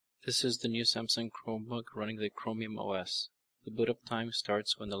This is the new Samsung Chromebook running the Chromium OS. The boot up time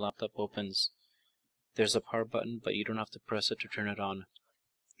starts when the laptop opens. There's a power button, but you don't have to press it to turn it on.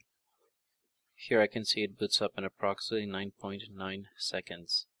 Here I can see it boots up in approximately 9.9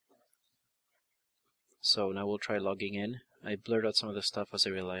 seconds. So now we'll try logging in. I blurred out some of the stuff as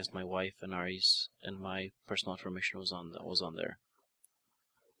I realized my wife and Ari's and my personal information was on there.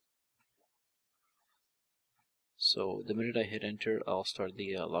 So the minute I hit enter, I'll start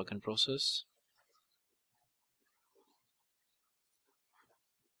the login process.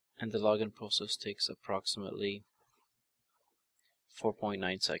 And the login process takes approximately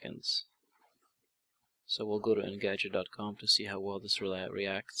 4.9 seconds. So we'll go to Engadget.com to see how well this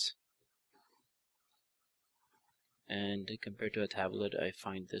reacts. And compared to a tablet, I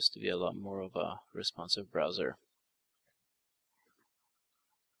find this to be a lot more of a responsive browser.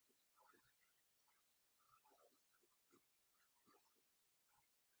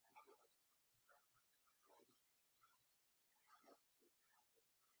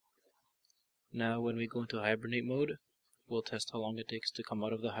 Now when we go into Hibernate mode, we'll test how long it takes to come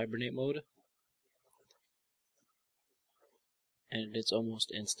out of the Hibernate mode. And it's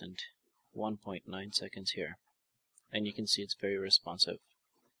almost instant, 1.9 seconds here. And you can see it's very responsive.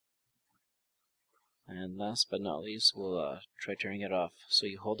 And last but not least, we'll try turning it off. So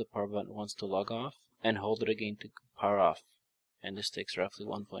you hold the power button once to log off, and hold it again to power off. And this takes roughly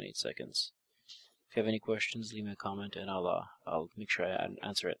 1.8 seconds. If you have any questions, leave me a comment and I'll make sure I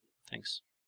answer it. Thanks.